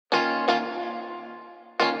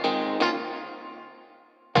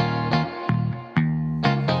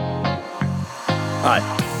Hi,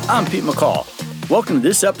 I'm Pete McCall. Welcome to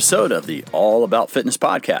this episode of the All About Fitness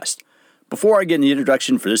podcast. Before I get in the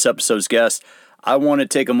introduction for this episode's guest, I want to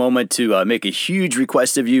take a moment to make a huge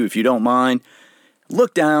request of you, if you don't mind.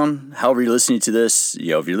 Look down, however you're listening to this.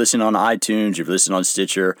 If you're listening on iTunes, if you're listening on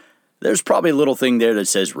Stitcher, there's probably a little thing there that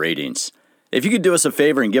says ratings. If you could do us a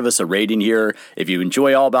favor and give us a rating here, if you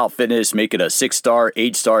enjoy All About Fitness, make it a 6-star,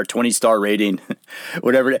 8-star, 20-star rating,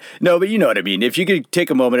 whatever. No, but you know what I mean. If you could take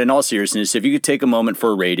a moment, in all seriousness, if you could take a moment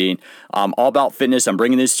for a rating, All About Fitness, I'm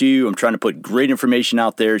bringing this to you. I'm trying to put great information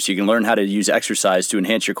out there so you can learn how to use exercise to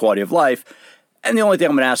enhance your quality of life. And the only thing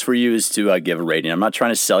I'm going to ask for you is to give a rating. I'm not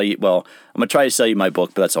trying to sell you. Well, I'm going to try to sell you my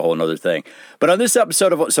book, but that's a whole other thing. But on this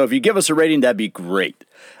episode so if you give us a rating, that'd be great.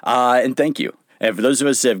 And thank you. And for those of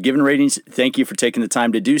us that have given ratings, thank you for taking the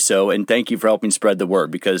time to do so, and thank you for helping spread the word,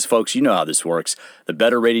 because, folks, you know how this works. The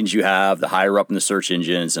better ratings you have, the higher up in the search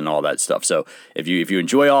engines and all that stuff. So if you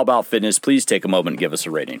enjoy All About Fitness, please take a moment and give us a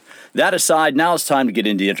rating. That aside, now it's time to get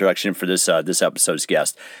into the introduction for this episode's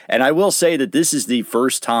guest. And I will say that this is the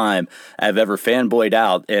first time I've ever fanboyed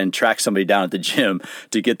out and tracked somebody down at the gym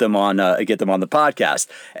to get them on the podcast.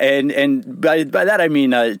 And by that I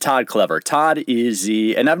mean Todd Clever. Todd is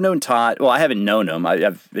and I've known Todd. Well, I haven't known him.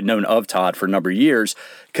 I've been known of Todd for a number of years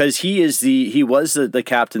because he was the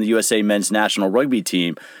captain of the USA men's national rugby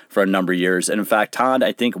team for a number of years. And in fact, Todd,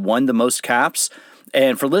 I think, won the most caps.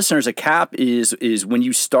 And for listeners, a cap is when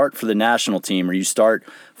you start for the national team or you start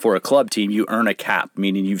for a club team, you earn a cap,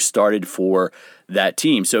 meaning you've started for that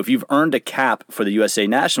team. So if you've earned a cap for the USA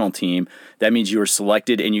national team, that means you were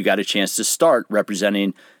selected and you got a chance to start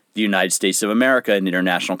representing the United States of America in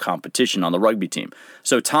international competition on the rugby team.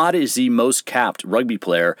 So Todd is the most capped rugby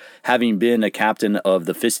player, having been a captain of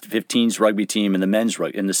the 15s rugby team and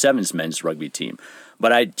the sevens men's rugby team.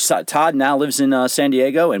 But Todd now lives in San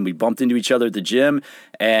Diego, and we bumped into each other at the gym,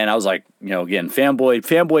 and I was like, again,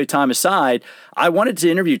 fanboy time aside, I wanted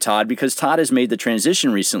to interview Todd because Todd has made the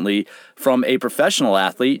transition recently from a professional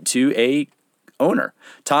athlete to a owner.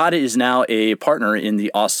 Todd is now a partner in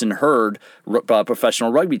the Austin Herd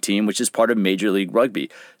professional rugby team, which is part of Major League Rugby.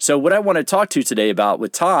 So what I want to talk to today about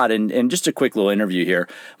with Todd, and just a quick little interview here,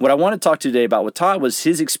 what I want to talk to today about with Todd was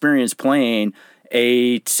his experience playing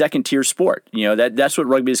a second-tier sport. That's what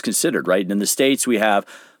rugby is considered, right? In the States, we have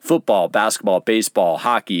football, basketball, baseball,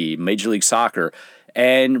 hockey, Major League Soccer,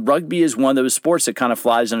 and rugby is one of those sports that kind of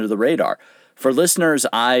flies under the radar. For listeners,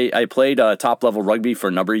 I played top-level rugby for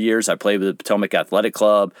a number of years. I played with the Potomac Athletic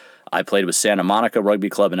Club. I played with Santa Monica Rugby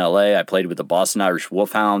Club in L.A. I played with the Boston Irish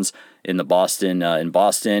Wolfhounds in Boston. And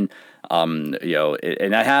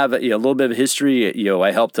I have a little bit of history.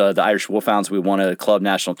 I helped the Irish Wolfhounds. We won a club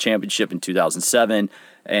national championship in 2007.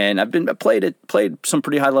 And I've played some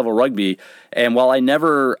pretty high-level rugby. And while I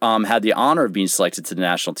never had the honor of being selected to the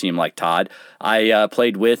national team like Todd, I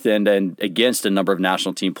played with and against a number of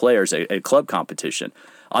national team players at club competition.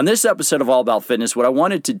 On this episode of All About Fitness, what I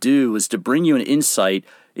wanted to do was to bring you an insight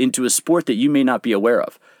into a sport that you may not be aware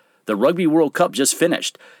of. The Rugby World Cup just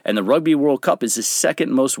finished, and the Rugby World Cup is the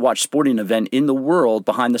second most watched sporting event in the world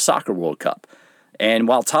behind the Soccer World Cup. And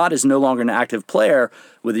while Todd is no longer an active player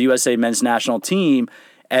with the USA men's national team,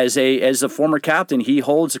 as a former captain, he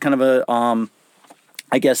holds a kind of a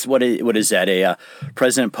I guess what is that, a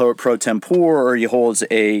president pro tempore, or he holds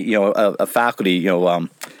a faculty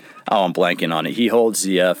I'm blanking on it. He holds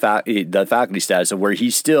the faculty status of where he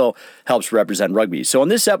still helps represent rugby. So on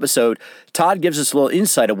this episode, Todd gives us a little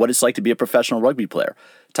insight of what it's like to be a professional rugby player.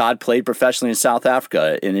 Todd played professionally in South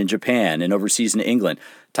Africa and in Japan and overseas in England.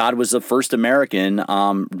 Todd was the first American,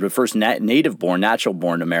 the first native-born,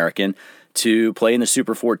 natural-born American to play in the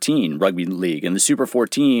Super 14 rugby league. And the Super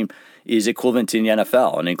 14 is equivalent to the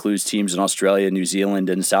NFL and includes teams in Australia, New Zealand,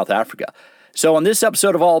 and South Africa. So on this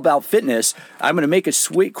episode of All About Fitness, I'm going to make a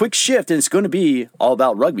quick shift, and it's going to be all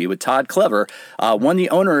about rugby with Todd Clever, one of the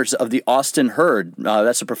owners of the Austin Herd.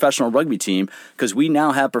 That's a professional rugby team, because we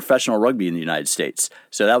now have professional rugby in the United States.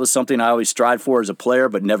 So that was something I always strived for as a player,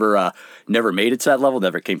 but never made it to that level,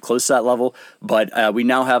 never came close to that level. But we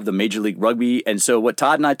now have the Major League Rugby. And so what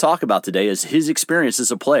Todd and I talk about today is his experience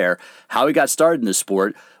as a player, how he got started in this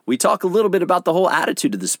sport. We talk a little bit about the whole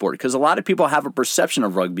attitude of the sport, because a lot of people have a perception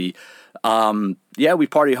of rugby. We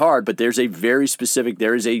party hard, but there is a very specific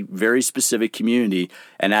community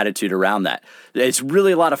and attitude around that. It's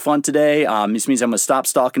really a lot of fun today. This means I'm going to stop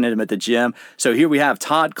stalking him at the gym. So here we have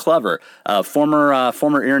Todd Clever,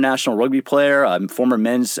 former international rugby player,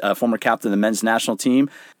 former captain of the men's national team,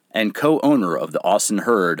 and co-owner of the Austin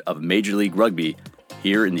Herd of Major League Rugby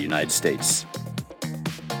here in the United States.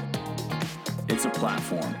 It's a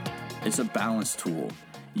platform. It's a balance tool.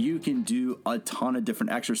 You can do a ton of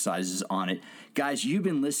different exercises on it. Guys, you've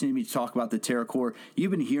been listening to me talk about the TerraCore.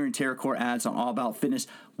 You've been hearing TerraCore ads on All About Fitness.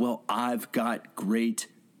 Well, I've got great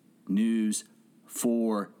news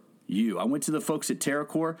for you. I went to the folks at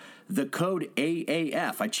TerraCore. The code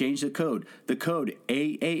AAF, I changed the code. The code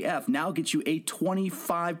AAF now gets you a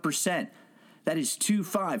 25%. That is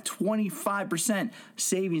 25%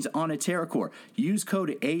 savings on a TerraCore. Use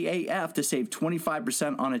code AAF to save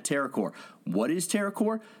 25% on a TerraCore. What is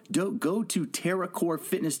TerraCore? Go to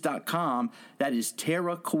TerraCoreFitness.com. That is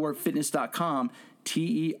TerraCoreFitness.com.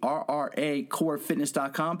 TERRA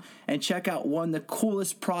corefitness.com, and check out one of the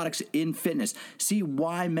coolest products in fitness. See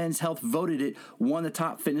why Men's Health voted it one of the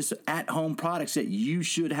top fitness at-home products that you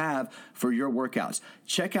should have for your workouts.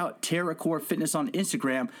 Check out TerraCore Fitness on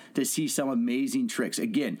Instagram to see some amazing tricks.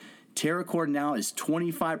 Again, TerraCore now is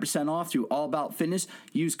 25% off through All About Fitness.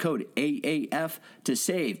 Use code AAF to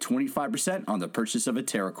save 25% on the purchase of a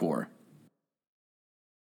TerraCore.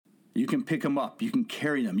 You can pick them up, you can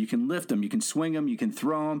carry them, you can lift them, you can swing them, you can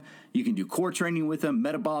throw them, you can do core training with them,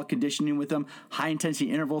 metabolic conditioning with them, high-intensity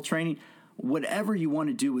interval training. Whatever you want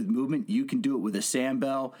to do with movement, you can do it with a sand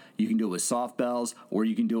bell, you can do it with soft bells, or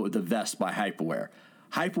you can do it with the vest by Hyperwear.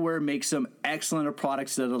 Hyperwear makes some excellent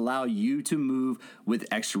products that allow you to move with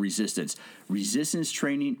extra resistance. Resistance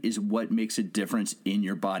training is what makes a difference in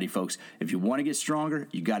your body, folks. If you want to get stronger,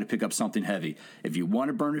 you got to pick up something heavy. If you want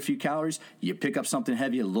to burn a few calories, you pick up something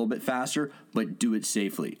heavy a little bit faster, but do it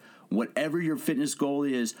safely. Whatever your fitness goal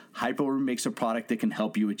is, Hyperwear makes a product that can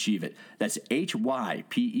help you achieve it. That's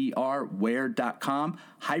HYPER wear.com.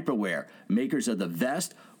 Hyperwear, makers of the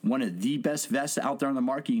vest, one of the best vests out there on the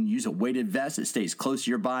market. You can use a weighted vest that stays close to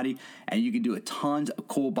your body, and you can do a tons of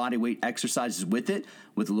cool body weight exercises with it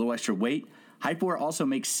with a little extra weight. Hyperwear also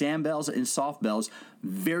makes sand bells and soft bells,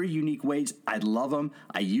 very unique weights. I love them.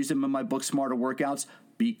 I use them in my book, Smarter Workouts,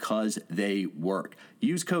 because they work.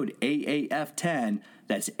 Use code AAF10,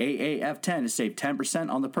 that's AAF10, to save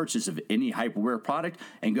 10% on the purchase of any Hyperwear product,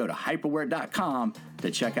 and go to hyperwear.com to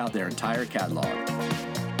check out their entire catalog.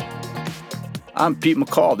 I'm Pete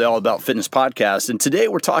McCall, the All About Fitness podcast, and today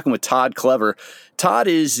we're talking with Todd Clever. Todd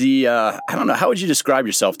is the, I don't know, how would you describe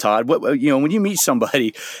yourself, Todd? What, when you meet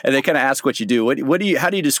somebody and they kind of ask what you do, how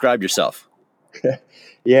do you describe yourself?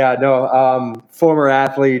 Yeah, no, former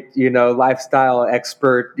athlete, lifestyle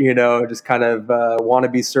expert, just kind of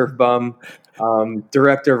wannabe surf bum,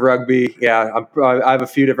 director of rugby. Yeah, I have a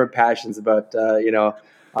few different passions, but,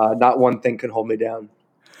 not one thing can hold me down.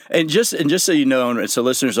 And just so you know, and so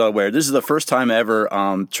listeners are aware, this is the first time I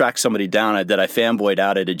ever tracked somebody down that I fanboyed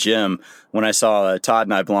out at a gym when I saw Todd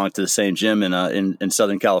and I belonged to the same gym in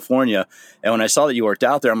Southern California. And when I saw that you worked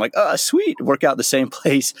out there, I'm like, oh, sweet, work out the same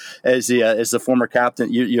place as the former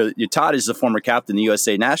captain. Todd is the former captain of the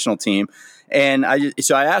USA national team. And I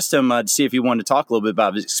asked him to see if he wanted to talk a little bit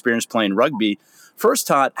about his experience playing rugby. First,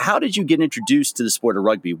 Todd, how did you get introduced to the sport of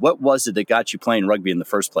rugby? What was it that got you playing rugby in the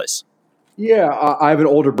first place? Yeah, I have an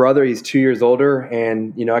older brother. He's 2 years older,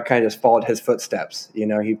 and I kind of just followed his footsteps.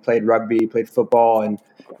 He played rugby, he played football, and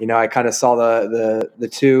I kind of saw the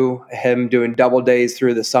two, him doing double days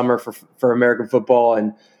through the summer for American football,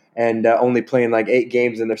 and only playing like 8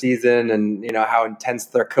 games in their season, and how intense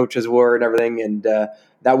their coaches were and everything, and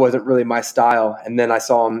that wasn't really my style. And then I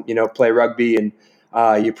saw him, play rugby, and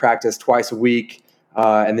you practice twice a week.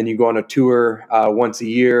 And then you go on a tour once a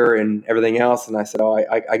year and everything else. And I said, oh,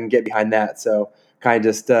 I can get behind that. So kind of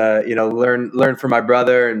just, learn from my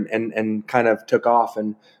brother and kind of took off.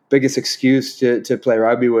 And biggest excuse to play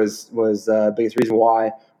rugby was biggest reason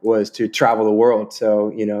why was to travel the world.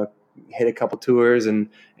 So, hit a couple tours and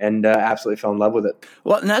absolutely fell in love with it.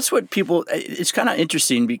 Well, and that's what it's kind of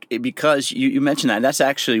interesting because you mentioned that. And that's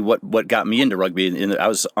actually what got me into rugby. And I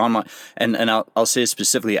was on I'll say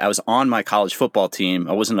specifically, I was on my college football team.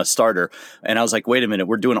 I wasn't a starter. And I was like, wait a minute,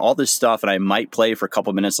 we're doing all this stuff and I might play for a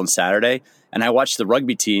couple minutes on Saturday. And I watched the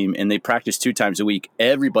rugby team and they practiced 2 times a week.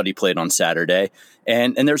 Everybody played on Saturday.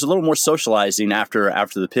 And there's a little more socializing after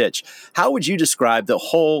the pitch. How would you describe the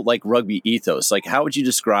whole rugby ethos? How would you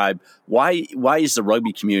describe why is the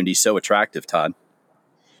rugby community so attractive, Todd?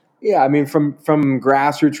 Yeah, I mean, from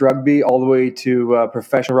grassroots rugby all the way to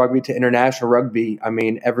professional rugby to international rugby, I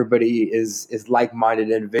mean, everybody is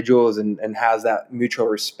like-minded individuals and has that mutual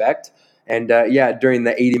respect. And during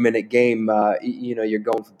the 80-minute game, you're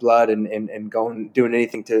going for blood and doing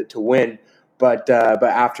anything to win. But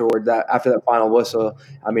afterward, after that final whistle,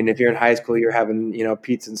 I mean, if you're in high school, you're having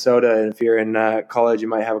pizza and soda, and if you're in college, you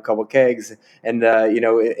might have a couple kegs. And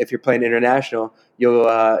if you're playing international, you'll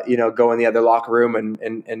go in the other locker room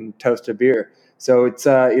and toast a beer. So it's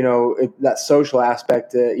that social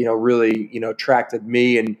aspect really attracted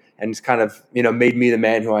me and it's kind of made me the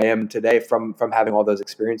man who I am today from having all those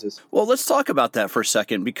experiences. Well, let's talk about that for a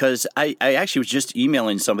second, because I actually was just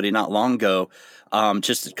emailing somebody not long ago,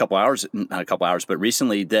 just a couple hours, not a couple hours, but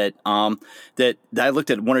recently that I looked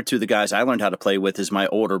at one or two of the guys I learned how to play with as my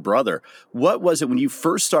older brother. What was it when you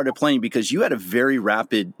first started playing? Because you had a very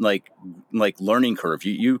rapid like learning curve.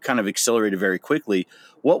 You kind of accelerated very quickly.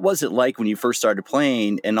 What was it like when you first started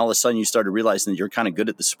playing, and all of a sudden you started realizing that you're kind of good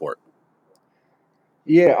at the sport?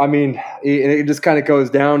 Yeah, I mean, it just kind of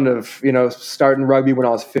goes down to starting rugby when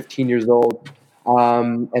I was 15 years old,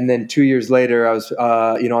 and then 2 years later I was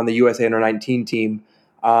on the USA Under-19 team,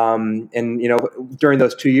 and during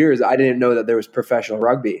those 2 years I didn't know that there was professional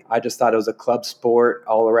rugby. I just thought it was a club sport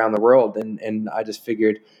all around the world, and I just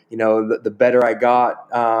figured the better I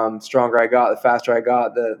got, stronger I got, the faster I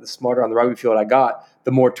got, the smarter on the rugby field I got,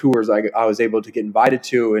 the more tours I was able to get invited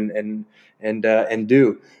to and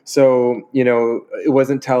do. So, it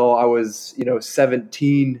wasn't until I was,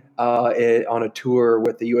 17 on a tour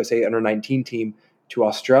with the USA Under-19 team to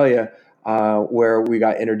Australia, where we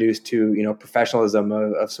got introduced to, professionalism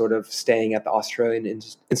of sort of staying at the Australian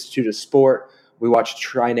Institute of Sport. We watched a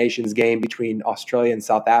Tri-Nations game between Australia and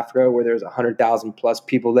South Africa, where there's 100,000 plus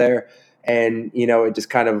people there. And, it just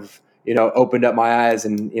kind of, opened up my eyes.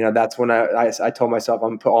 And, that's when I told myself I'm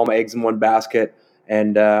going to put all my eggs in one basket.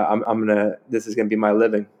 And this is gonna be my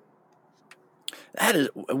living. That is,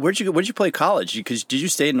 where'd you play college? Because did you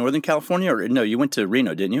stay in Northern California, or no? You went to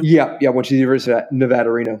Reno, didn't you? Yeah. Went to the University of Nevada,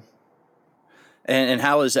 Reno. And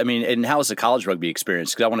how is the college rugby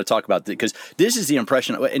experience? Because I want to talk about because this is the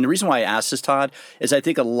impression. And the reason why I asked this, Todd, is I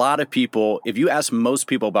think a lot of people, if you ask most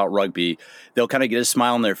people about rugby, they'll kind of get a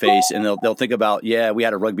smile on their face and they'll think about, yeah, we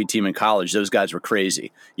had a rugby team in college. Those guys were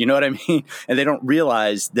crazy. You know what I mean? And they don't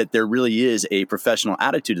realize that there really is a professional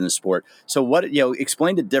attitude in the sport. So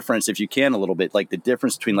explain the difference, if you can, a little bit, like the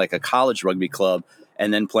difference between like a college rugby club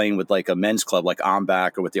and then playing with like a men's club like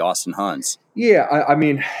Ombak or with the Austin Huns. Yeah, I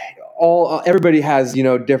mean, everybody has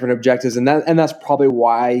different objectives, and that's probably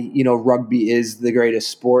why rugby is the greatest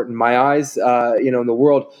sport in my eyes, in the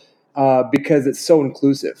world, because it's so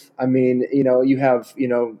inclusive. I mean, you have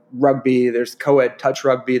rugby. There's co-ed touch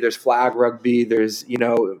rugby. There's flag rugby. There's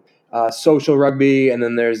social rugby, and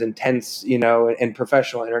then there's intense and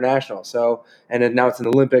professional international. So and then now it's in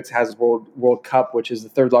the Olympics. Has World Cup, which is the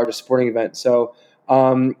third largest sporting event. So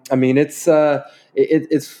I mean, it's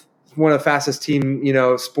one of the fastest team,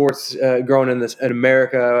 sports growing in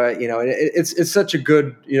America. It's such a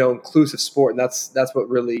good, inclusive sport, and that's what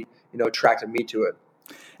really, attracted me to it.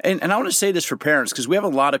 And I want to say this for parents, because we have a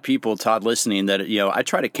lot of people, Todd, listening that, I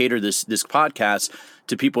try to cater this podcast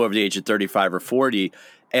to people over the age of 35 or 40.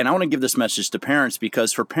 And I want to give this message to parents,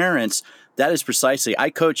 because for parents, that is precisely,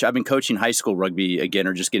 I've been coaching high school rugby again,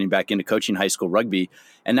 or just getting back into coaching high school rugby.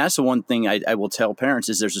 And that's the one thing I will tell parents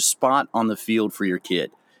is there's a spot on the field for your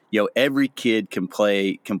kid. Every kid can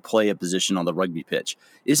play a position on the rugby pitch.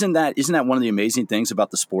 Isn't that one of the amazing things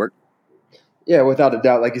about the sport? Yeah, without a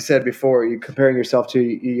doubt. Like you said before, you're comparing yourself to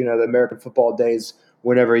the American football days,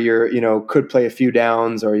 whenever you're could play a few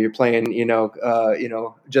downs, or you're playing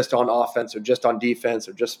just on offense or just on defense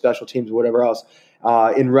or just special teams or whatever else.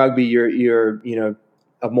 In rugby, you're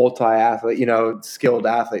a multi-athlete, skilled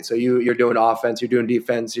athlete. So you're doing offense, you're doing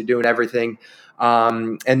defense, you're doing everything.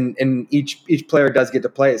 And each player does get to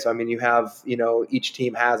play. So, I mean, you have, each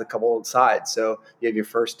team has a couple of sides. So you have your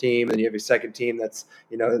first team and you have your second team that's,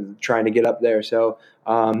 trying to get up there. So,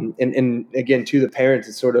 and again, to the parents,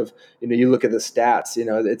 it's sort of, you look at the stats,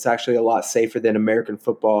 it's actually a lot safer than American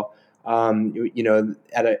football. At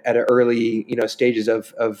an early, stages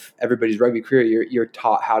of everybody's rugby career, you're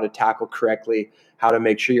taught how to tackle correctly, how to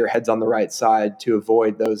make sure your head's on the right side to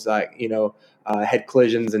avoid those, head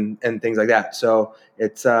collisions and things like that. So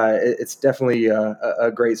it's definitely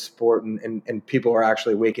a great sport, and people are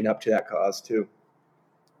actually waking up to that cause too.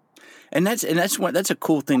 And that's a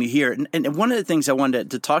cool thing to hear. And one of the things I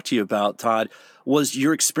wanted to talk to you about, Todd, was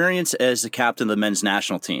your experience as the captain of the men's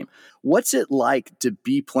national team. What's it like to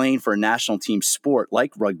be playing for a national team sport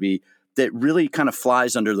like rugby that really kind of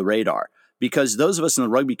flies under the radar? Because those of us in the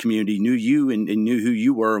rugby community knew you and knew who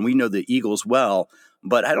you were, and we know the Eagles well.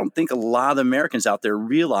 But I don't think a lot of the Americans out there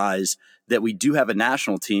realize that we do have a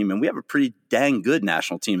national team, and we have a pretty dang good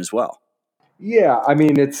national team as well. Yeah, I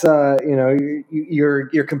mean, it's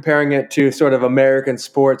you're comparing it to sort of American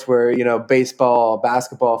sports where baseball,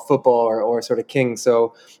 basketball, football or sort of king.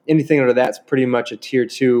 So anything under that's pretty much a tier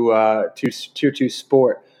two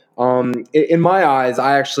sport. In my eyes,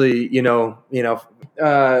 I actually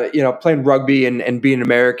playing rugby and being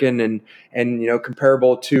American and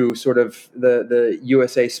comparable to sort of the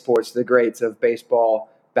USA sports, the greats of baseball,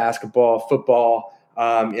 basketball, football,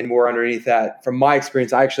 and more underneath that. From my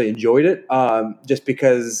experience, I actually enjoyed it just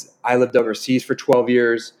because I lived overseas for 12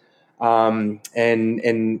 years. And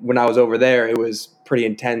when I was over there, it was pretty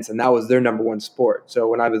intense, and that was their number one sport. So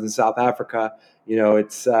when I was in South Africa,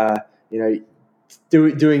 it's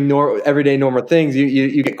doing everyday normal things,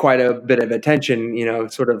 you get quite a bit of attention,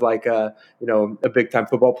 sort of like a big time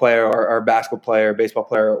football player or basketball player, baseball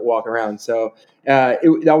player walking around. So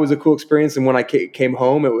that was a cool experience. And when I came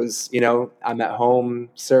home, it was, I'm at home,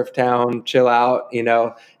 surf town, chill out,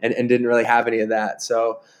 and didn't really have any of that.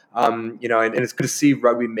 So, and it's good to see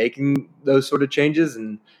rugby making those sort of changes.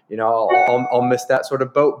 And, I'll miss that sort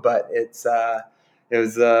of boat, but that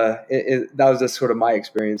was just sort of my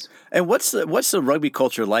experience. And what's the rugby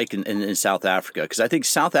culture like in South Africa? Because I think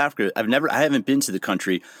South Africa, I haven't been to the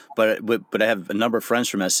country, but I have a number of friends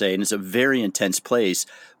from SA, and it's a very intense place.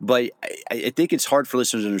 But I think it's hard for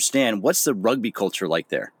listeners to understand, what's the rugby culture like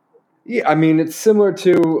there? Yeah, I mean, it's similar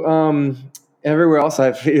to everywhere else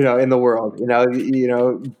in the world.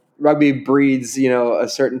 Rugby breeds a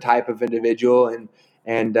certain type of individual,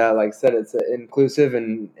 and like I said, it's inclusive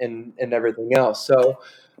and everything else. So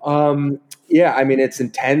yeah, I mean, it's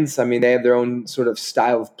intense. I mean, they have their own sort of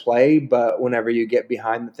style of play, but whenever you get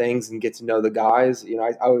behind the things and get to know the guys,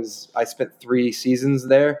 I spent 3 seasons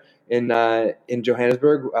there in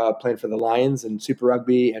Johannesburg playing for the Lions in Super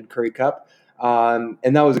Rugby and Currie Cup. And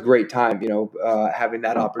that was a great time, having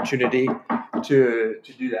that opportunity to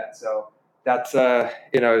do that. So that's,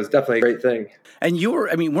 it was definitely a great thing. And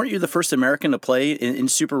weren't you the first American to play in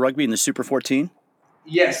Super Rugby in the Super 14?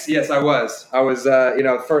 Yes, I was.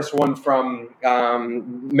 First one from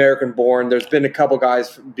American born. There's been a couple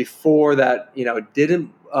guys before that,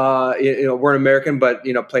 didn't, weren't American, but,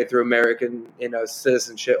 played through American,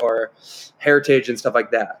 citizenship or heritage and stuff like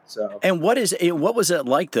that. So. And what was it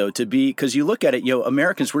like, though, to be, because you look at it,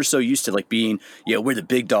 Americans, we're so used to like being, we're the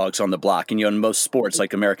big dogs on the block, and, in most sports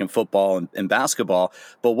like American football and basketball.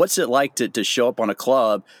 But what's it like to show up on a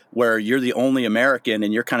club where you're the only American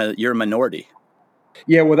and you're a minority?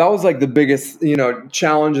 Yeah, well, that was like the biggest,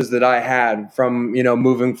 challenges that I had from,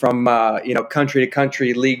 moving from, country to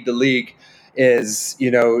country, league to league, is,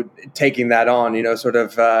 taking that on, sort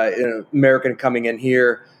of American coming in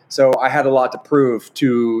here. So I had a lot to prove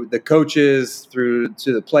to the coaches, to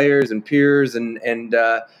the players and peers, and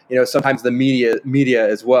sometimes the media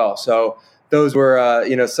as well. So those were,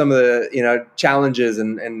 some of the, challenges.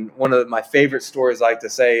 And one of my favorite stories I like to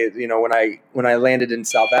say, when I landed in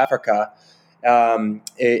South Africa,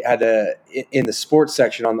 it had in the sports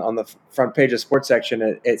section on the front page of the sports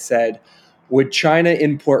section, it said, "Would China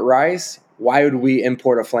import rice? Why would we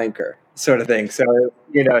import a flanker?" Sort of thing. So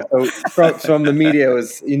from the media,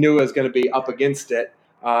 you knew it was going to be up against it,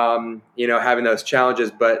 having those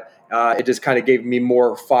challenges, but it just kind of gave me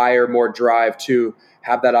more fire, more drive to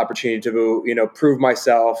have that opportunity to prove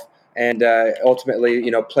myself and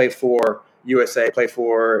ultimately play for USA, play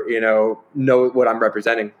for know what I'm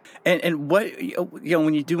representing. And what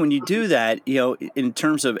when you do that, in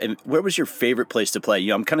terms of, and where was your favorite place to play?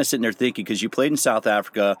 I'm kind of sitting there thinking, because you played in South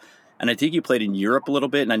Africa, and I think you played in Europe a little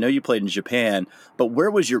bit, and I know you played in Japan. But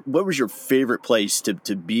what was your favorite place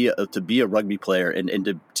to be a rugby player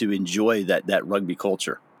and to enjoy that rugby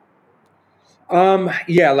culture?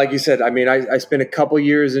 Yeah, like you said, I mean, I spent a couple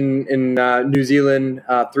years in New Zealand,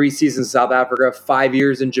 3 seasons in South Africa, 5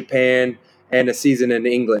 years in Japan, and a season in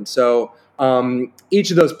England. So each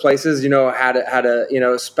of those places, had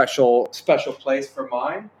a special place for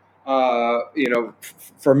mine.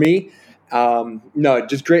 For me, no,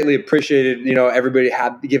 just greatly appreciated. Everybody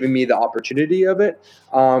had given me the opportunity of it.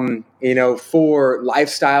 For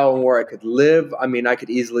lifestyle and where I could live, I mean, I could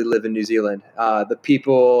easily live in New Zealand. The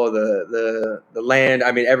people, the land,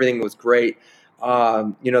 I mean, everything was great.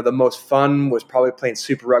 The most fun was probably playing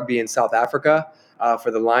Super Rugby in South Africa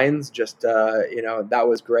for the Lions. Just that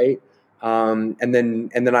was great. And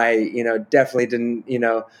then I, definitely didn't,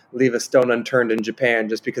 leave a stone unturned in Japan,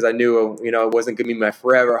 just because I knew, it wasn't going to be my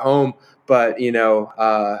forever home. But it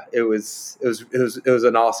was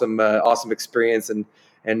an awesome experience,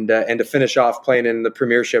 and to finish off playing in the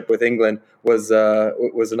Premiership with England was a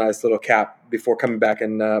nice little cap before coming back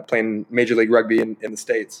and playing Major League Rugby in the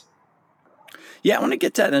States. Yeah, I want to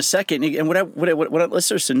get to that in a second. And what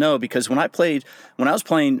listeners to know, because when I was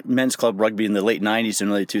playing men's club rugby in the late 90s and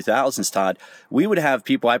early 2000s, Todd, we would have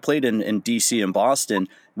people, I played in D.C. and Boston,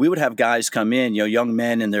 we would have guys come in, young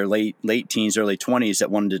men in their late teens, early 20s that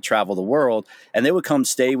wanted to travel the world, and they would come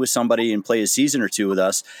stay with somebody and play a season or two with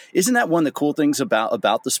us. Isn't that one of the cool things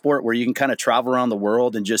about the sport, where you can kind of travel around the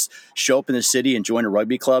world and just show up in the city and join a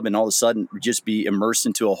rugby club and all of a sudden just be immersed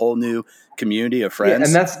into a whole new community of friends?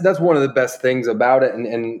 Yeah, and that's one of the best things about it.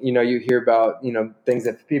 And you hear about things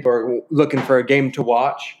that people are looking for a game to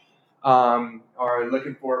watch, or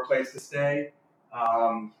looking for a place to stay.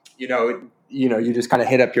 You just kind of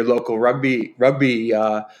hit up your local rugby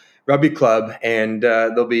club, and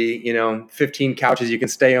there'll be 15 couches you can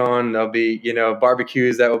stay on. There'll be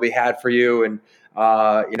barbecues that will be had for you, and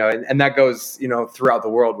and that goes throughout the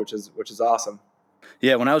world, which is awesome.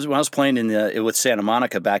 Yeah, when I was playing with Santa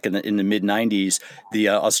Monica back in the mid '90s, the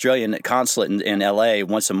Australian consulate in LA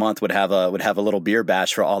once a month would have a little beer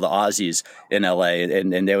bash for all the Aussies in LA,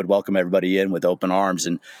 and they would welcome everybody in with open arms.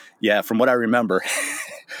 And yeah, from what I remember,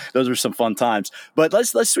 those were some fun times. But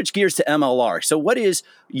let's switch gears to MLR. So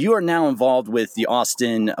you are now involved with the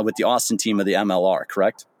Austin team of the MLR,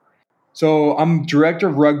 correct? So I'm director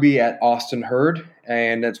of rugby at Austin Herd,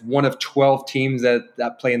 and it's one of 12 teams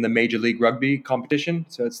that play in the Major League Rugby competition.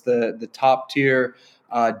 So it's the top tier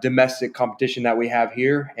domestic competition that we have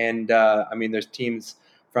here. And there's teams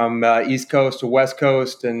from East Coast to West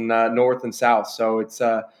Coast and North and South. So it's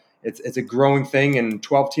a growing thing. And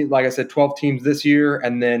 12 teams, like I said, 12 teams this year,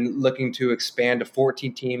 and then looking to expand to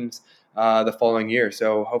 14 teams the following year.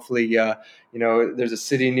 So hopefully, there's a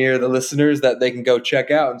city near the listeners that they can go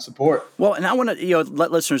check out and support. Well, and I want to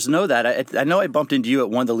let listeners know that I know I bumped into you at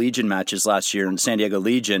one of the Legion matches last year in San Diego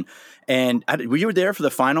Legion, and were you there for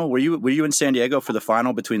the final? Were you in San Diego for the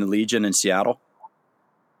final between the Legion and Seattle?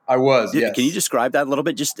 I was. Yes. Can you describe that a little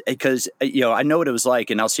bit? Just because I know what it was like,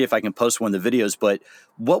 and I'll see if I can post one of the videos. But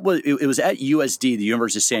it was at USD, the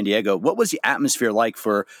University of San Diego. What was the atmosphere like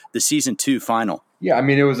for the season 2 final? Yeah,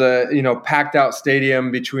 it was a packed out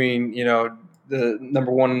stadium between the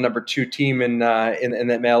number 1 and number 2 team in the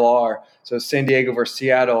MLR. So San Diego versus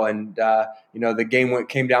Seattle, and the game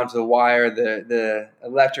came down to the wire. The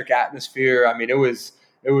electric atmosphere.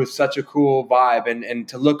 It was such a cool vibe, and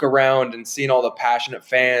to look around and seeing all the passionate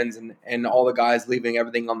fans and all the guys leaving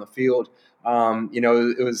everything on the field.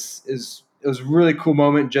 It was a really cool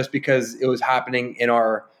moment just because it was happening in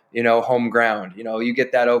our home ground. You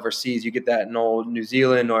get that overseas, you get that in old New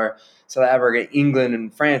Zealand or South Africa, England,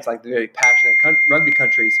 and France, like the very passionate rugby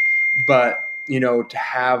countries. But to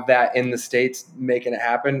have that in the States, making it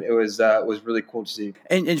happen, it was really cool to see.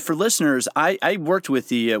 And for listeners, I worked with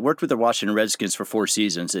the Washington Redskins for 4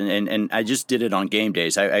 seasons, and I just did it on game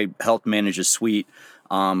days. I helped manage a suite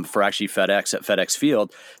for actually FedEx at FedEx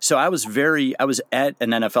Field. So I was at an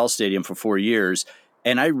NFL stadium for 4 years.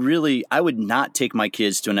 And I would not take my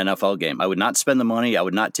kids to an NFL game. I would not spend the money. I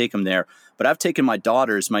would not take them there. But I've taken my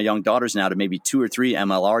young daughters now to maybe 2 or 3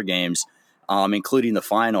 MLR games, including the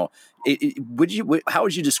final. How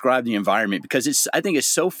would you describe the environment? Because I think it's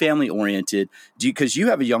so family oriented. Because you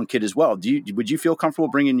have a young kid as well. Would you feel comfortable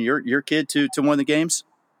bringing your kid to one of the games?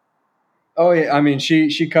 Oh yeah,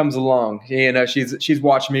 she comes along. She's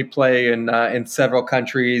watched me play in several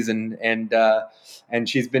countries, and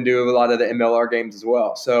she's been to a lot of the MLR games as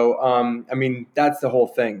well. So that's the whole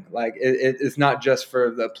thing. Like it's not just for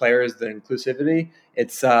the players, the inclusivity.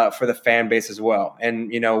 It's for the fan base as well. And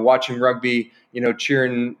watching rugby,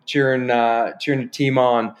 cheering a team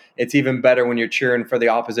on. It's even better when you're cheering for the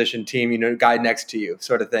opposition team. Guy next to you,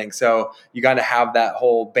 sort of thing. So you got to have that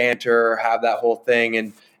whole banter, have that whole thing,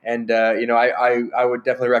 and I would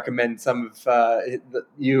definitely recommend some of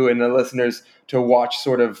you and the listeners to watch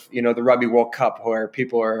sort of the Rugby World Cup, where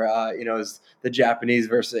people are is the Japanese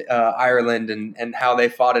versus Ireland and how they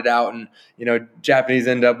fought it out, and Japanese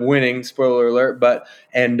end up winning. Spoiler alert! But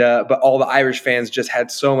all the Irish fans just had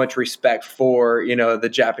so much respect for the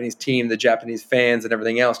Japanese team, the Japanese fans, and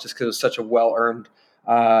everything else, just because it was such a well earned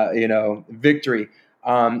victory.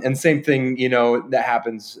 And same thing, that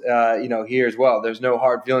happens, here as well. There's no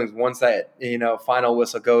hard feelings once that, final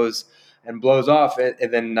whistle goes and blows off,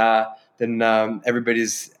 and then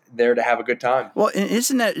everybody's there to have a good time. Well,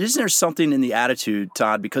 isn't there something in the attitude,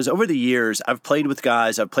 Todd? Because over the years, I've played with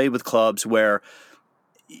guys, I've played with clubs where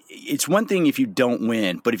it's one thing if you don't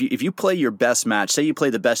win, but if you play your best match, say you play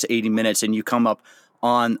the best 80 minutes and you come up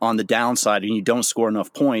on the downside and you don't score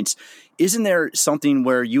enough points, isn't there something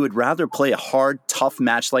where you would rather play a hard, tough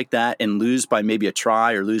match like that and lose by maybe a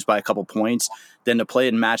try or lose by a couple points than to play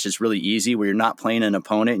a match that's really easy where you're not playing an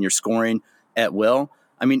opponent and you're scoring at will?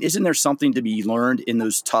 I mean, isn't there something to be learned in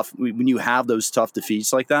those when you have those tough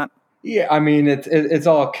defeats like that? Yeah, I mean it's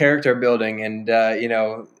all character building, and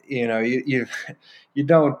you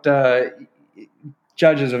don't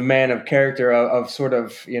judge as a man of character of sort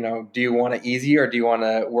of, do you want it easy or do you want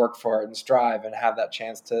to work for it and strive and have that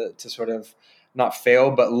chance to sort of not fail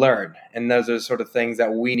but learn. And those are sort of things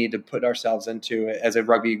that we need to put ourselves into as a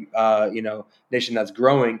rugby nation that's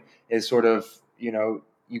growing, is sort of,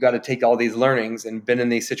 you got to take all these learnings and been in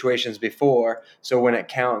these situations before. So when it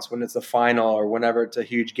counts, when it's the final or whenever it's a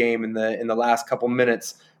huge game in the last couple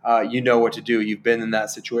minutes, you know what to do. You've been in that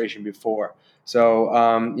situation before. So,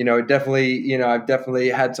 definitely, I've definitely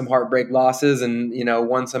had some heartbreak losses and,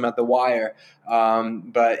 won some at the wire.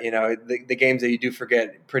 But the games that you do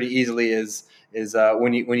forget pretty easily is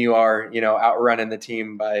when you are, outrunning the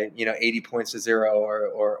team by, 80 points to 0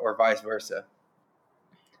 or vice versa.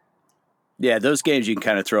 Yeah, those games you can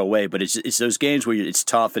kind of throw away, but it's those games where it's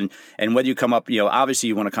tough, and whether you come up, obviously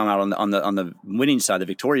you want to come out on the winning side, the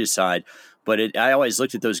victorious side. But I always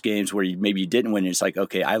looked at those games where maybe you didn't win. And it's like,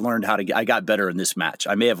 okay, I learned I got better in this match.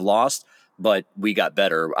 I may have lost, but we got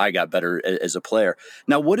better. I got better as a player.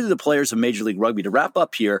 Now, what do the players of Major League Rugby, to wrap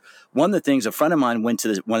up here, one of the things, a friend of mine went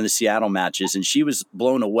to one of the Seattle matches, and she was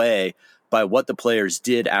blown away by what the players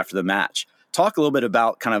did after the match. Talk a little bit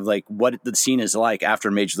about kind of like what the scene is like after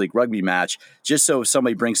a Major League Rugby match, just so if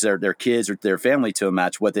somebody brings their kids or their family to a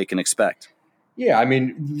match, what they can expect. Yeah, I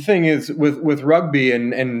mean, the thing is with rugby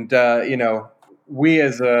and we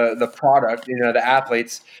as the product, the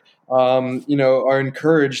athletes, are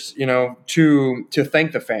encouraged, to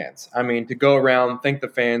thank the fans. I mean, to go around, thank the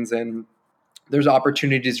fans, and there's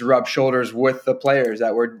opportunities to rub shoulders with the players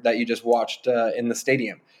that you just watched in the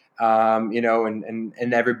stadium.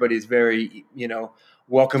 And everybody's very,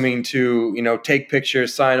 welcoming to, take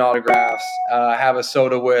pictures, sign autographs, have a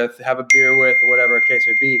soda with, have a beer with, or whatever the case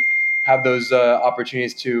may be. Have those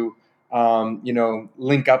opportunities to,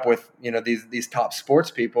 link up with, these top sports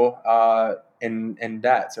people and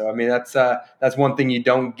that. So I mean, that's one thing you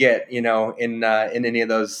don't get, in any of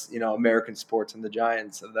those, American sports and the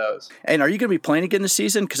giants of those. And are you going to be playing again this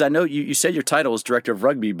season? Because I know you said your title is director of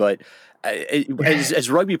rugby, but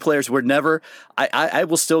as rugby players, we're never. I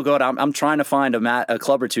will still go out. I'm trying to find a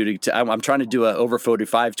club or two. I'm trying to do a over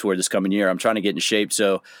 45 tour this coming year. I'm trying to get in shape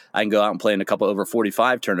so I can go out and play in a couple over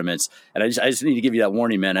 45 tournaments. And I just need to give you that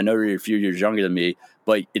warning, man. I know you're a few years younger than me,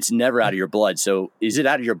 but it's never out of your blood. So is it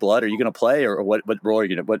out of your blood? Are you going to play, or what role are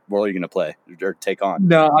you going to play or take on?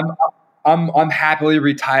 No, I'm happily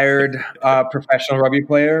retired professional rugby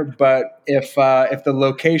player. But if the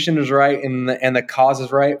location is right and the cause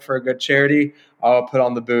is right for a good charity, I'll put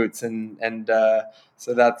on the boots and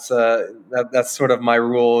so that's sort of my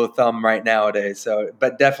rule of thumb right nowadays. So,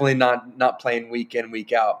 but definitely not playing week in,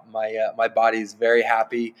 week out. My body's very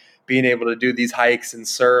happy being able to do these hikes and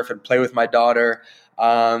surf and play with my daughter.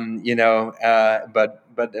 But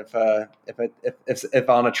if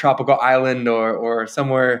on a tropical island or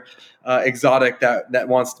somewhere exotic that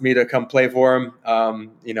wants me to come play for him,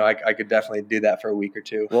 I could definitely do that for a week or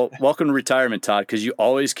two. Well, welcome to retirement, Todd, because you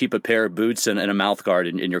always keep a pair of boots and a mouth guard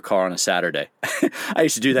in your car on a Saturday. I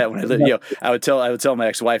used to do that when I lived. I would tell my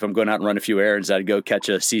ex-wife I'm going out and run a few errands. I'd go catch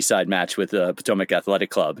a seaside match with Potomac Athletic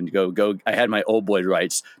Club and go. I had my old boy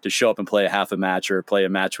rights to show up and play a half a match or play a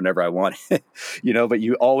match whenever I wanted. But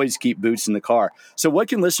you always keep boots in the car. So what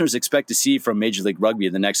can listeners expect to see from Major League Rugby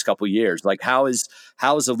in the next couple of years? Like how is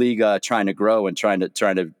the league trying to grow and trying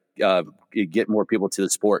to get more people to the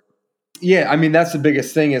sport? Yeah, I mean, that's the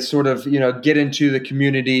biggest thing is sort of, get into the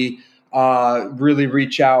community, really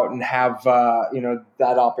reach out and have,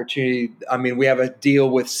 that opportunity. I mean, we have a deal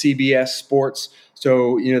with CBS Sports.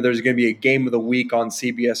 So, there's going to be a game of the week on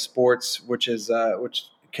CBS Sports, which has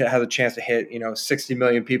a chance to hit, 60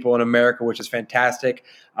 million people in America, which is fantastic.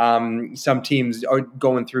 Some teams are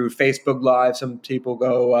going through Facebook Live. Some people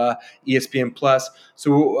go ESPN Plus.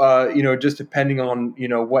 So, just depending on,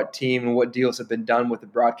 what team and what deals have been done with the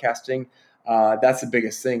broadcasting, that's the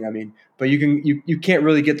biggest thing. I mean, but you can't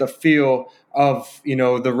really get the feel of,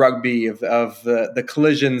 the rugby, of the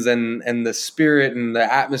collisions and the spirit and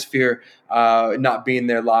the atmosphere not being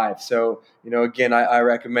there live. So, again, I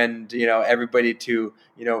recommend, everybody to,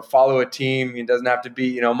 follow a team. It doesn't have to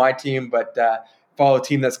be, my team, but follow a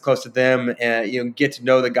team that's close to them and, get to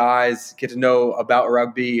know the guys, get to know about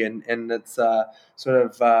rugby. And it's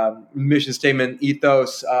sort of mission statement,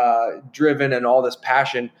 ethos driven and all this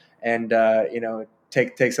passion and,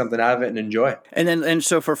 take something out of it and enjoy. And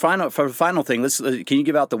so for the final thing, can you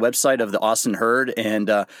give out the website of the Austin Herd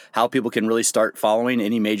and how people can really start following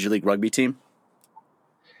any Major League Rugby team?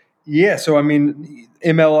 Yeah, so I mean,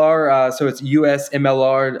 MLR, so it's usmlr.com,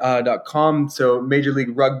 so Major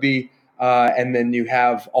League Rugby, and then you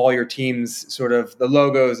have all your teams, sort of the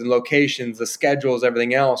logos and locations, the schedules,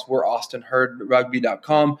 everything else. We're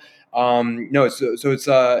austinherdrugby.com. No, so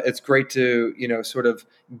it's great to sort of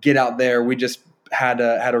get out there. We just had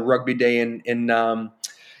a rugby day in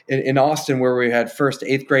Austin where we had first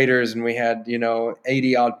eighth graders and we had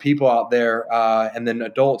 80 odd people out there, and then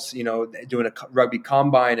adults doing a rugby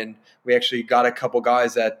combine, and we actually got a couple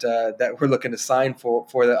guys that we're looking to sign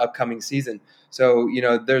for the upcoming season. So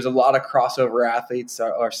there's a lot of crossover athletes.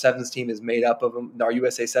 Our sevens team is made up of them. Our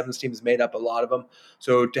USA sevens team is made up a lot of them.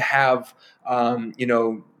 So to have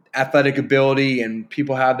athletic ability, and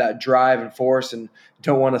people have that drive and force and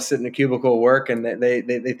don't want to sit in a cubicle work, and they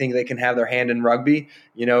think they can have their hand in rugby.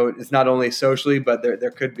 It's not only socially, but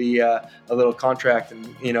there could be a little contract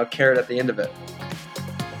and carrot at the end of it.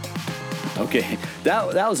 Okay,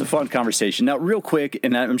 that was a fun conversation. Now, real quick,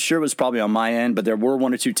 and I'm sure it was probably on my end, but there were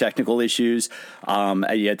one or two technical issues.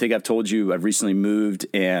 I think I've told you I've recently moved,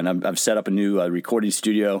 and I've set up a new recording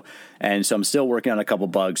studio, and so I'm still working on a couple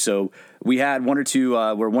bugs. So we had one or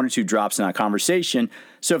two drops in our conversation.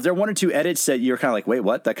 So if there are one or two edits that you're kind of like, wait,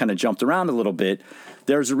 what? That kind of jumped around a little bit.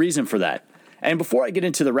 There's a reason for that. And before I get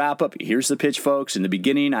into the wrap-up, here's the pitch, folks. In the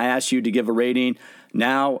beginning, I asked you to give a rating.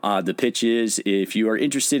 Now, the pitch is, if you are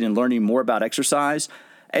interested in learning more about exercise,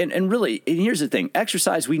 and here's the thing.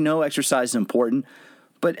 Exercise, we know exercise is important,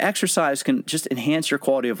 but exercise can just enhance your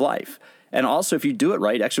quality of life. And also, if you do it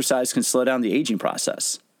right, exercise can slow down the aging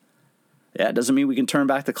process. Yeah, it doesn't mean we can turn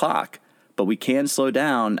back the clock, but we can slow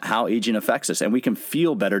down how aging affects us, and we can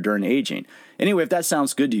feel better during aging. Anyway, if that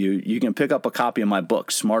sounds good to you, you can pick up a copy of my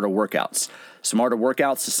book, Smarter Workouts. Smarter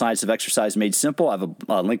Workouts, The Science of Exercise Made Simple. I have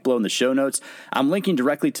a link below in the show notes. I'm linking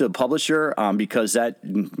directly to the publisher because that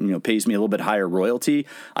pays me a little bit higher royalty.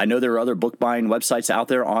 I know there are other book buying websites out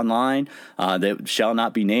there online that shall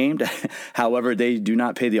not be named. However, they do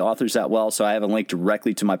not pay the authors that well, so I have a link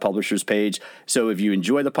directly to my publisher's page. So if you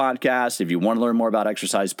enjoy the podcast, if you want to learn more about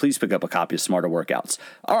exercise, please pick up a copy of Smarter Workouts.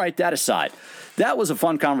 All right, that aside, that was a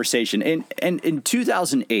fun conversation. And in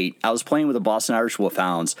 2008, I was playing with the Boston Irish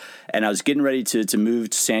Wolfhounds, and I was getting ready to move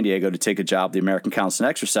to San Diego to take a job at the American Council on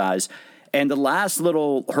Exercise. And the last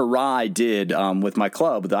little hurrah I did with my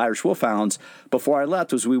club, with the Irish Wolfhounds, before I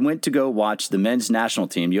left, was we went to go watch the men's national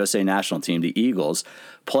team, USA national team, the Eagles,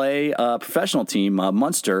 play a professional team,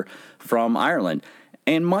 Munster, from Ireland.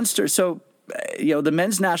 And Munster, so the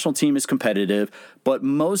men's national team is competitive, but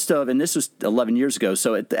and this was 11 years ago,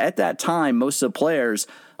 so at that time, most of the players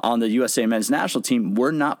on the USA men's national team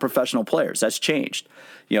were not professional players. That's changed.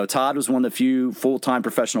 Todd was one of the few full-time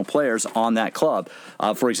professional players on that club.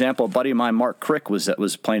 For example, a buddy of mine, Mark Crick, was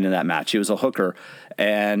playing in that match. He was a hooker,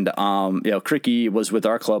 and Cricky was with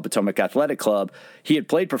our club, Potomac Athletic Club. He had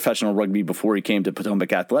played professional rugby before he came to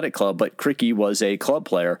Potomac Athletic Club, but Cricky was a club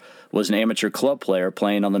player, was an amateur club player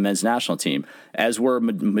playing on the men's national team, as were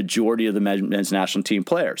majority of the men's national team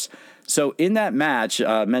players. So in that match,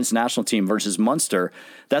 men's national team versus Munster,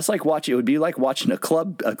 that's like it would be like watching a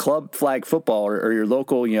club flag football or your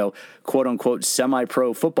local, quote unquote,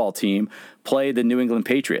 semi-pro football team play the New England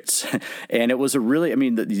Patriots. And it was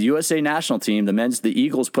the USA national team, the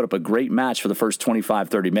Eagles put up a great match for the first 25,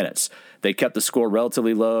 30 minutes. They kept the score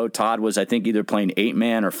relatively low. Todd was, I think, either playing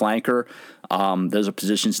 8-man or flanker. Those are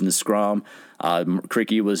positions in the scrum.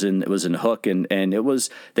 Cricky was in hook, and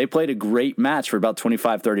they played a great match for about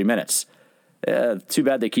 25, 30 minutes. Too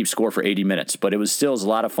bad they keep score for 80 minutes, but it was a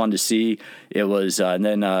lot of fun to see. It was, and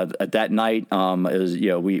then that night, it was,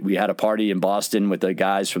 we had a party in Boston with the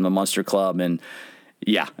guys from the Munster Club, and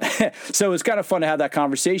yeah, so it was kind of fun to have that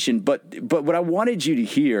conversation. But what I wanted you to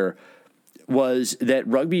hear was that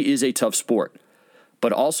rugby is a tough sport,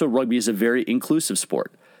 but also rugby is a very inclusive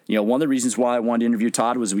sport. One of the reasons why I wanted to interview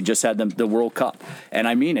Todd was we just had the World Cup. And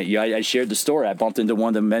I mean it. I shared the story. I bumped into one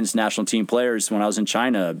of the men's national team players when I was in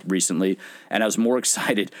China recently, and I was more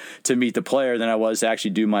excited to meet the player than I was to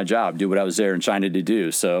actually do my job, do what I was there in China to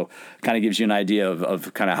do. So kind of gives you an idea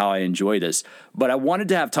of kind of how I enjoy this. But I wanted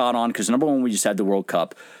to have Todd on because, number one, we just had the World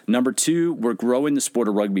Cup. Number two, we're growing the sport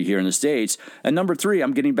of rugby here in the States. And number three,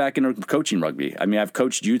 I'm getting back into coaching rugby. I mean, I've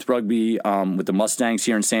coached youth rugby with the Mustangs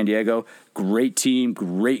here in San Diego. Great team,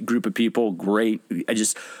 great group of people,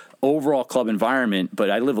 overall club environment, but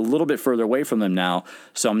I live a little bit further away from them now.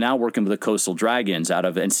 So I'm now working with the Coastal Dragons out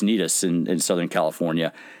of Encinitas in Southern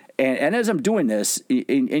California. And as I'm doing this,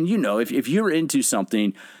 if you're into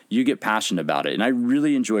something, you get passionate about it. And I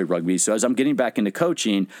really enjoy rugby. So as I'm getting back into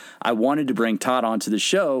coaching, I wanted to bring Todd onto the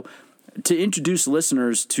show to introduce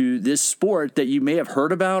listeners to this sport that you may have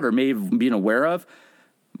heard about or may have been aware of,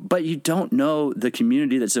 but you don't know the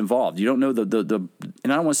community that's involved. You don't know the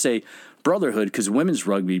and I don't want to say brotherhood, because women's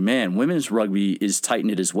rugby is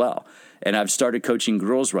tight-knit as well. And I've started coaching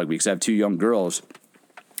girls rugby because I have 2 young girls.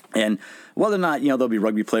 And whether or not, they'll be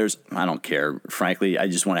rugby players, I don't care. Frankly, I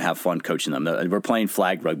just want to have fun coaching them. We're playing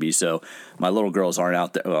flag rugby, so my little girls aren't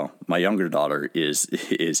out there. Well, my younger daughter is.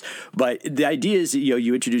 But the idea is that,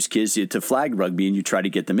 you introduce kids to flag rugby and you try to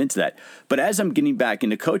get them into that. But as I'm getting back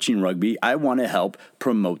into coaching rugby, I want to help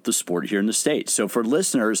promote the sport here in the States. So for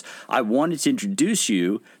listeners, I wanted to introduce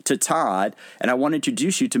you to Todd, and I want to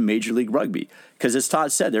introduce you to Major League Rugby. Because as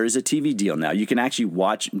Todd said, there is a TV deal now. You can actually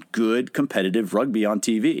watch good competitive rugby on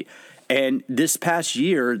TV. And this past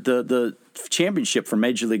year, the championship for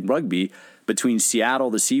Major League Rugby between Seattle,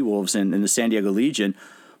 the Seawolves, and the San Diego Legion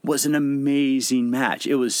was an amazing match.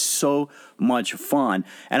 It was so much fun.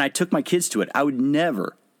 And I took my kids to it. I would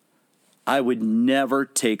never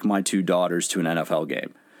take my 2 daughters to an NFL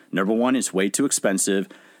game. Number one, it's way too expensive.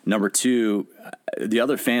 Number two, the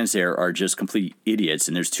other fans there are just complete idiots,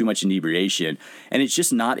 and there's too much inebriation, and it's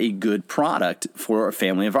just not a good product for a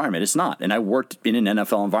family environment. It's not. And I worked in an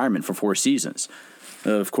NFL environment for 4 seasons.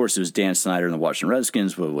 Of course, it was Dan Snyder and the Washington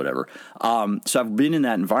Redskins, but whatever. So I've been in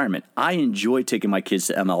that environment. I enjoy taking my kids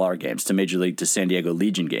to MLR games, to Major League, to San Diego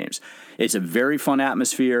Legion games. It's a very fun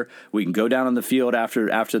atmosphere. We can go down on the field after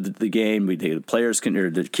the game.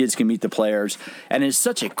 The kids can meet the players, and it's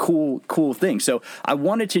such a cool thing. So I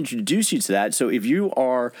wanted to introduce you to that. So if you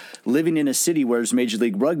are living in a city where there's Major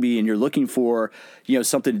League Rugby and you're looking for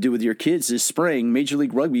something to do with your kids this spring, Major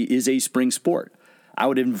League Rugby is a spring sport. I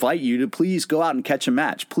would invite you to please go out and catch a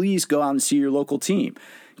match. Please go out and see your local team.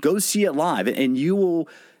 Go see it live, and you will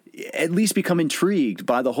at least become intrigued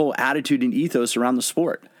by the whole attitude and ethos around the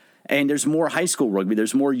sport. And there's more high school rugby.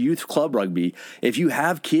 There's more youth club rugby. If you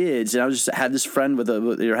have kids, and I had this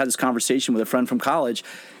conversation with a friend from college.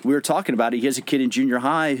 We were talking about it. He has a kid in junior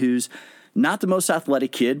high who's not the most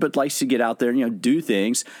athletic kid, but likes to get out there and, do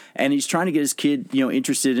things. And he's trying to get his kid,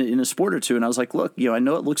 interested in a sport or two. And I was like, look, I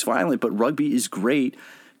know it looks violent, but rugby is great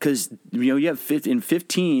because, you have in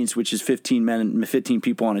 15s, which is 15 men and 15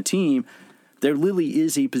 people on a team, there literally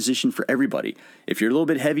is a position for everybody. If you're a little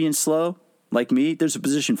bit heavy and slow, like me, there's a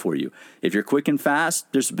position for you. If you're quick and fast,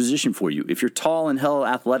 there's a position for you. If you're tall and hell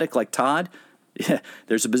athletic like Todd, yeah,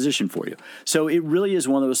 there's a position for you. So it really is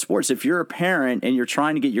one of those sports. If you're a parent and you're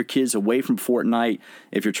trying to get your kids away from Fortnite,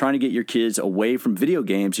 if you're trying to get your kids away from video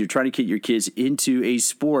games, you're trying to get your kids into a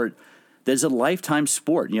sport that's a lifetime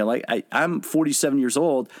sport. I'm 47 years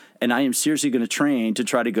old, and I am seriously going to train to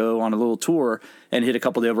try to go on a little tour and hit a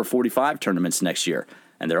couple of the over 45 tournaments next year.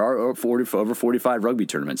 And there are over 45 rugby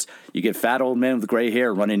tournaments. You get fat old men with gray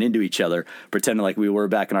hair running into each other, pretending like we were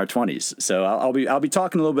back in our 20s. So I'll be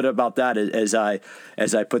talking a little bit about that as I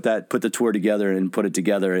put the tour together and put it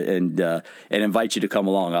together and invite you to come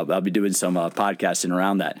along. I'll be doing some podcasting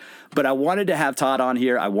around that. But I wanted to have Todd on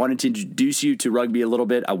here. I wanted to introduce you to rugby a little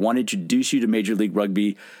bit. I wanted to introduce you to Major League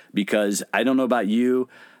Rugby because I don't know about you,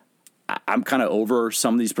 I'm kind of over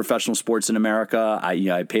some of these professional sports in America.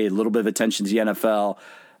 I pay a little bit of attention to the NFL.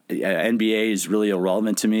 NBA is really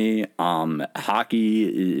irrelevant to me.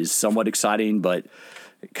 Hockey is somewhat exciting, but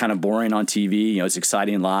kind of boring on TV. It's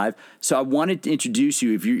exciting live. So I wanted to introduce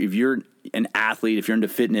you. If you're an athlete, if you're into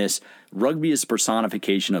fitness, rugby is a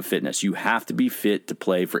personification of fitness. You have to be fit to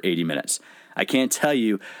play for 80 minutes. I can't tell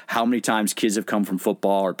you how many times kids have come from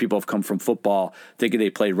football or people have come from football thinking they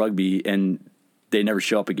play rugby and they never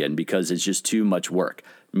show up again because it's just too much work,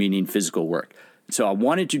 meaning physical work. So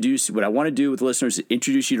what I want to do with listeners is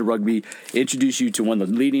introduce you to rugby, introduce you to one of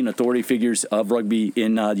the leading authority figures of rugby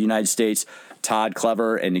in the United States, Todd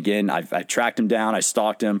Clever. And again, I tracked him down. I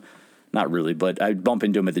stalked him. Not really, but I'd bump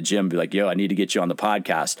into him at the gym and be like, yo, I need to get you on the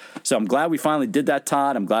podcast. So I'm glad we finally did that,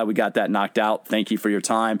 Todd. I'm glad we got that knocked out. Thank you for your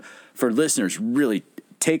time. For listeners, really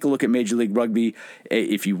take a look at Major League Rugby.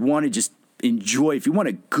 If you want to just enjoy, if you want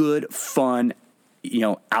a good, fun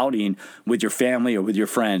outing with your family or with your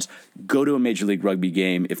friends, go to a Major League Rugby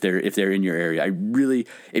game if they're in your area.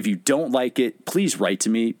 If you don't like it, please write to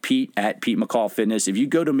me, Pete at Pete McCall Fitness. If you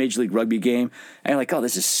go to a Major League Rugby game and you're like, oh,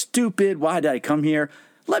 this is stupid, why did I come here?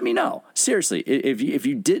 Let me know. Seriously, if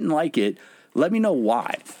you didn't like it, let me know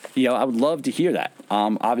why. I would love to hear that.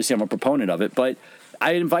 Obviously, I'm a proponent of it, but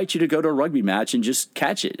I invite you to go to a rugby match and just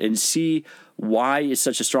catch it and see why it's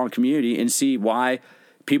such a strong community and see why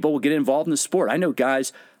people will get involved in the sport. I know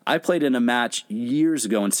guys, I played in a match years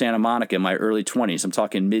ago in Santa Monica in my early 20s. I'm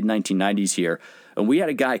talking mid-1990s here. And we had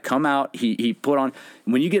a guy come out. He put on,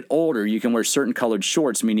 when you get older, you can wear certain colored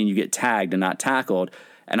shorts, meaning you get tagged and not tackled.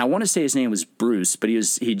 and I want to say his name was Bruce, but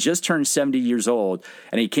he just turned 70 years old,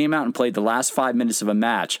 and he came out and played the last 5 minutes of a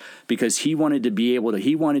match because he wanted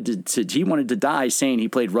to die saying he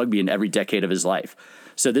played rugby in every decade of his life.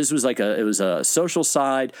 So this was it was a social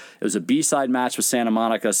side. It was a B-side match with Santa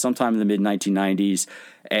Monica sometime in the mid-1990s.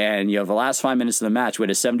 And, the last 5 minutes of the match, we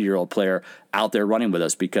had a 70-year-old player out there running with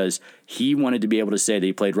us because he wanted to be able to say that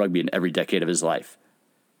he played rugby in every decade of his life.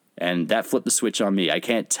 And that flipped the switch on me. I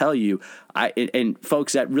can't tell you. And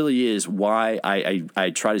folks, that really is why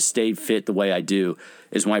I try to stay fit the way I do,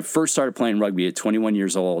 is when I first started playing rugby at 21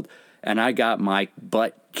 years old, and I got my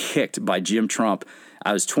butt kicked by Jim Trump.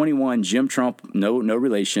 I was 21. Jim Trump, no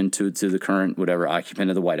relation to the current whatever occupant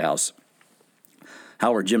of the White House.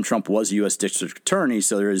 However, Jim Trump was a U.S. district attorney,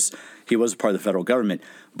 so he was a part of the federal government.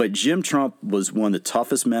 But Jim Trump was one of the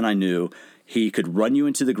toughest men I knew. He could run you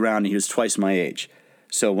into the ground, and he was twice my age.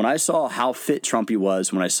 So when I saw how fit Trumpy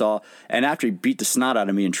was, and after he beat the snot out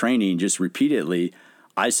of me in training just repeatedly,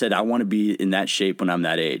 I said, I want to be in that shape when I'm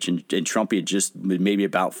that age. And Trumpy had just maybe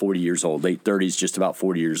about 40 years old, late 30s, just about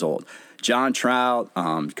 40 years old. John Trout,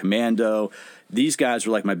 Commando, these guys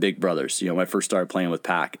were like my big brothers, when I first started playing with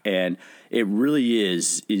Pac. And it really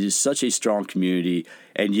is such a strong community.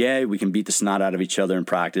 And yeah, we can beat the snot out of each other in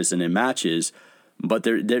practice and in matches, but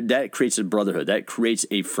that creates a brotherhood. That creates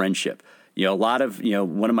a friendship.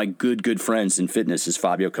 One of my good friends in fitness is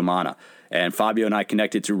Fabio Kamana. And Fabio and I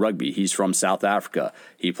connected through rugby. He's from South Africa.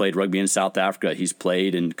 He played rugby in South Africa. He's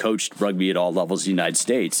played and coached rugby at all levels of the United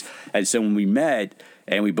States. And so when we met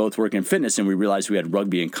and we both work in fitness and we realized we had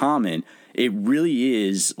rugby in common, it really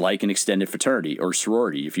is like an extended fraternity or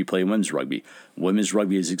sorority if you play women's rugby. Women's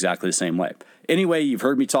rugby is exactly the same way. Anyway, you've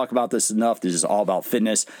heard me talk about this enough. This is all about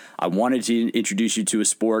fitness. I wanted to introduce you to a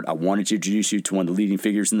sport. I wanted to introduce you to one of the leading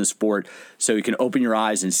figures in the sport so you can open your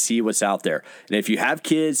eyes and see what's out there. And if you have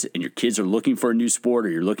kids and your kids are looking for a new sport or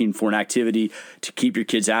you're looking for an activity to keep your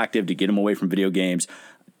kids active, to get them away from video games,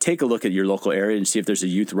 take a look at your local area and see if there's a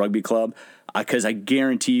youth rugby club. Because I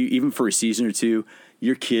guarantee you, even for a season or two,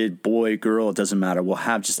 your kid, boy, girl, it doesn't matter, will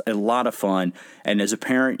have just a lot of fun. And as a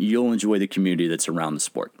parent, you'll enjoy the community that's around the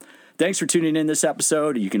sport. Thanks for tuning in this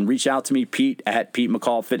episode. You can reach out to me, Pete, at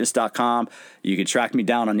PeteMcCallFitness.com. You can track me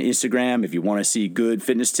down on Instagram if you want to see good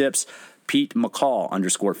fitness tips. Pete McCall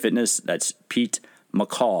 _fitness. That's Pete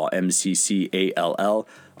McCall, MCCALL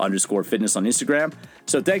 _fitness on Instagram.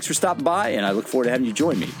 So thanks for stopping by, and I look forward to having you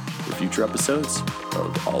join me for future episodes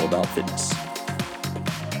of All About Fitness.